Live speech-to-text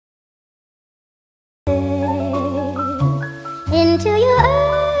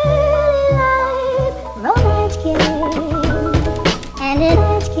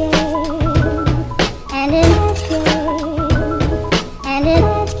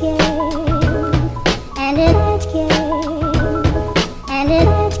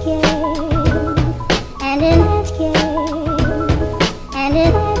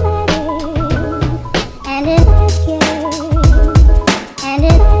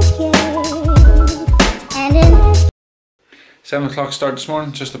Seven o'clock start this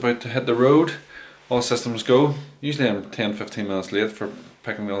morning, just about to hit the road. All systems go. Usually I'm 10-15 minutes late for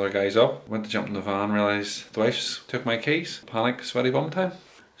picking the other guys up. Went to jump in the van, realised the wife's took my keys. Panic, sweaty bum time.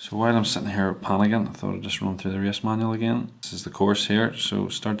 So while I'm sitting here panicking, I thought I'd just run through the race manual again. This is the course here, so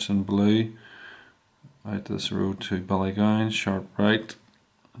it starts in blue. Out this road to Ballygown, sharp right,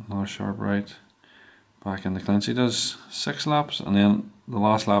 another sharp right. Back into Killinchy, does 6 laps, and then the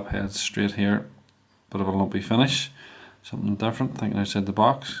last lap heads straight here. Bit of a lumpy finish. Something different, thinking outside the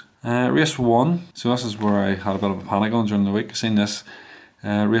box. Race 1, so this is where I had a bit of a panic on during the week. I seen this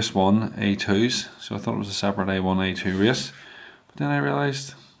race 1 A2s, so I thought it was a separate A1 A2 race, but then I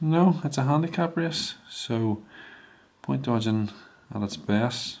realised no, it's a handicap race. So point dodging at its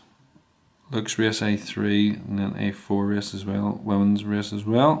best. Looks race A3 and then A4 race as well, women's race as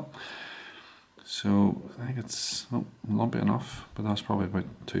well. So I think it's lumpy enough, but that's probably about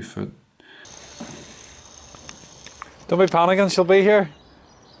 2 foot. Don't be panicking, she'll be here.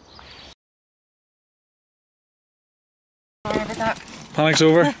 Sorry about that. Panic's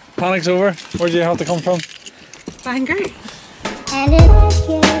over. Panic's over. Where do you have to come from? Bangor.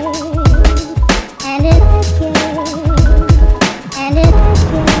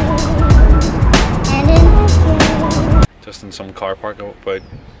 Just in some car park about,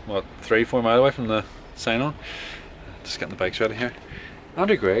 what, 3-4 miles away from the sign-on. Just getting the bikes ready here.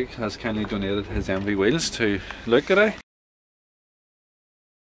 Andrew Gregg has kindly donated his MV wheels to Luke today.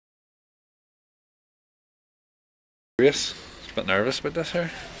 Race, a bit nervous about this here.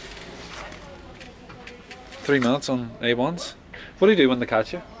 3 minutes on A1s. What do you do when they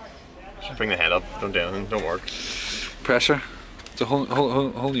catch you? Just bring the head up, don't do anything, don't work. Pressure. It's a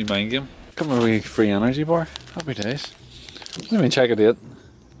whole new mind game. Come with a wee free energy bar. Happy days. Let me check a date.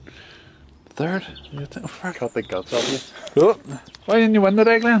 3rd? Cut the guts off you. Oh, why didn't you win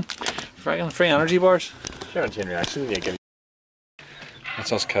today, Glenn? Free energy bars. You're on chain reaction, you get.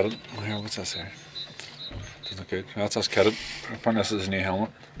 That's us kitted. Here, what's this here? Doesn't look good. That's us kitted. Apparently this is a new helmet.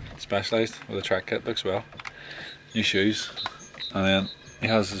 Specialised with a track kit, looks well. New shoes. And then he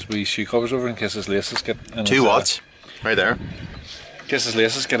has his wee shoe covers over in case his laces get in. 2 watts. Right there. In case his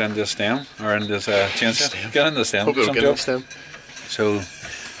laces get into the stem or into his chainsaw. Get into the stem. Hope it'll get in the stem. So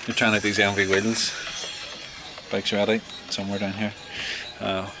you're trying out these MV wheels. Bike's ready somewhere down here.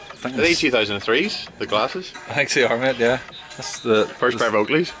 I think are they 2003s? The glasses? I think they are, mate, yeah. That's the first pair of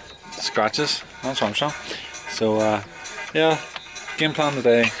Oakleys. Scratches. That's Armstrong. So yeah, game plan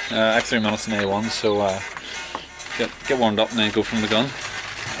today. Extra 3 minutes in A1, so get warmed up and then go from the gun.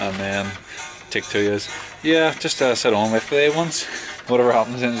 And then take 2 is just sit on with the A1s. Whatever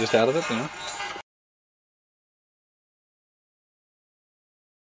happens then just out of it, you know.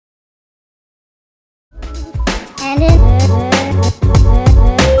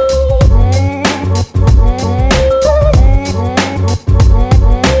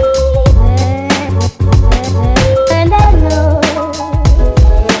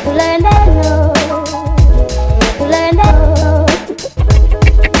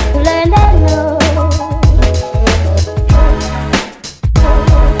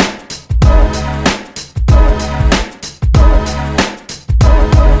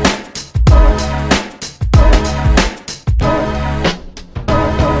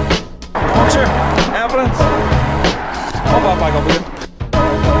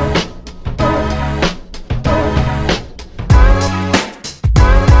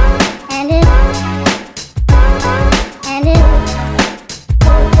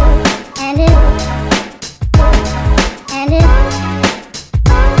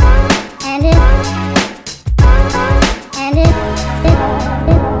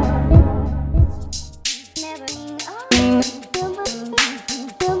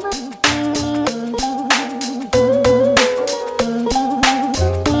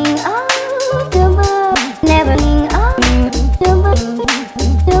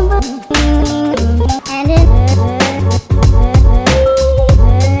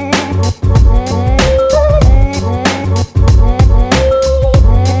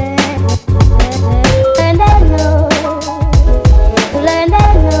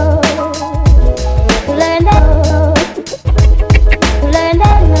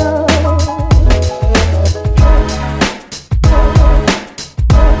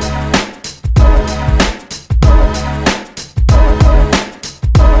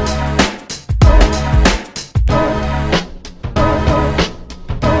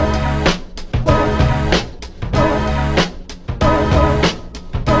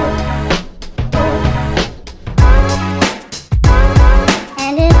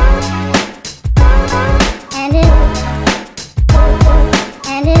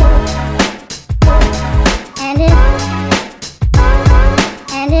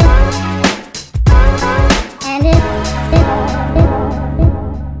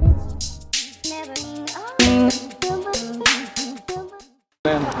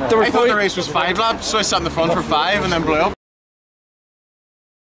 I thought the race was 5 laps, so I sat in the front for 5 and then blew up.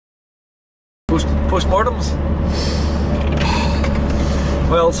 Postmortems.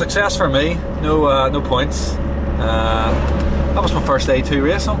 Well, success for me. No points. That was my first A2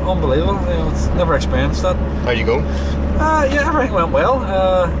 race. Unbelievable. I've never experienced that. How'd you go? Yeah, everything went well.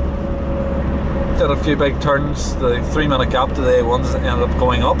 Did a few big turns. The 3-minute gap to the A1s ended up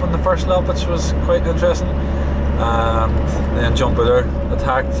going up in the first lap, which was quite interesting. And then Jumper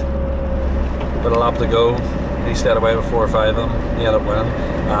attacked. With a lap to go, he stayed away with 4 or 5 of them. He ended up winning.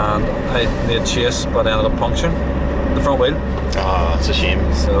 And I made chase, but ended up puncturing the front wheel. Ah, that's a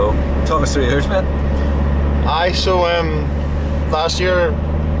shame. So, talk us through yours, mate. So last year,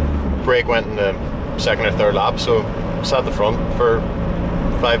 brake went in the 2nd or 3rd lap, so sat at the front for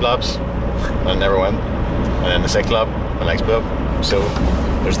 5 laps and never went. And then the 6th lap, my legs blew up. So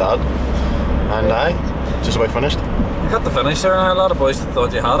there's that. And just about finished. You got the finish there, and a lot of boys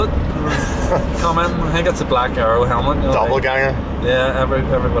thought you had it. Comment. I think it's a black arrow helmet. You know, Doppelganger. Yeah,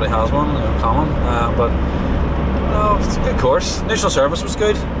 everybody has one, common. But no, it's a good course. Initial service was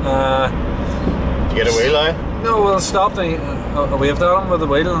good. You get a wheel eye? No, well, it stopped and I waved at him with the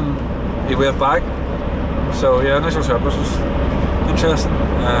wheel and he waved back. So yeah, initial service was interesting.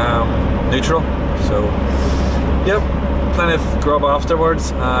 Neutral. So yep, plenty of grub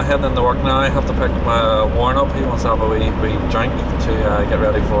afterwards. Heading into work now. I have to pick my Warren up. He wants to have a wee drink to get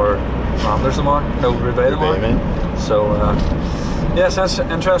ready for Randers tomorrow. No, Roubaix tomorrow. So yes, that's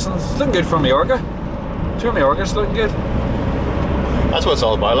interesting. It's looking good for Mallorca. Tour Mallorca's looking good. That's what it's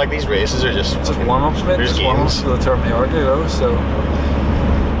all about. Like, these races are just warm-ups, mate. Just warm-ups for the Tour Mallorca, you know. So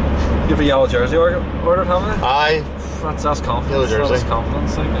you have a yellow jersey ordered, haven't you? Aye. That's confidence. Yellow jersey. That's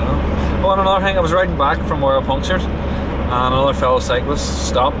confidence, like, you know. Oh, and another thing, I was riding back from where I punctured, and another fellow cyclist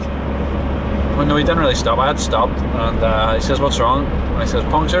stopped. Well, no, he didn't really stop. I had stopped, and he says, "What's wrong?" And I says,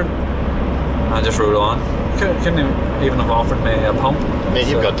 "Punctured." And I just rode on. Couldn't even have offered me a pump. Mate,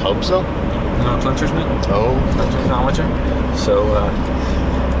 you've got tubs though. No, clinchers, mate. Oh. Clinchers amateur. So,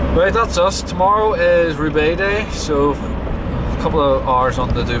 right, that's us. Tomorrow is Roubaix Day, so a couple of hours on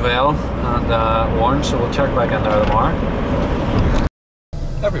the Duvel and Warren, so we'll check back in there tomorrow.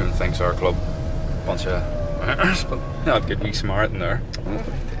 Everyone thinks our club a bunch of winners, but not good wee smart in there.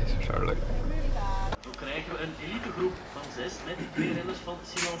 Sort of like. Zo krijgen we een elitegroep van 6 met 2 renners van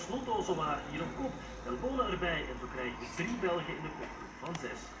Simon Slotto zowaar hier op kop. Elbona erbij en zo krijgen we 3 Belgen in de kopgroep van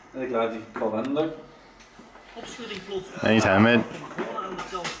 6. I'm glad you called in there. Opschudding plots. Anytime, mate. Gewoon aan de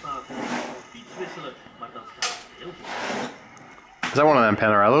kant staat en fiets wisselen, maar dat gaat heel goed. Is that one of them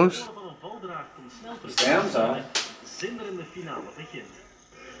Penarellos? Van een valdraag komt snel terug. Zinderende finale begint.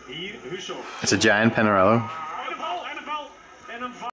 Hier Hushoff. It's a giant Penarello. En een val.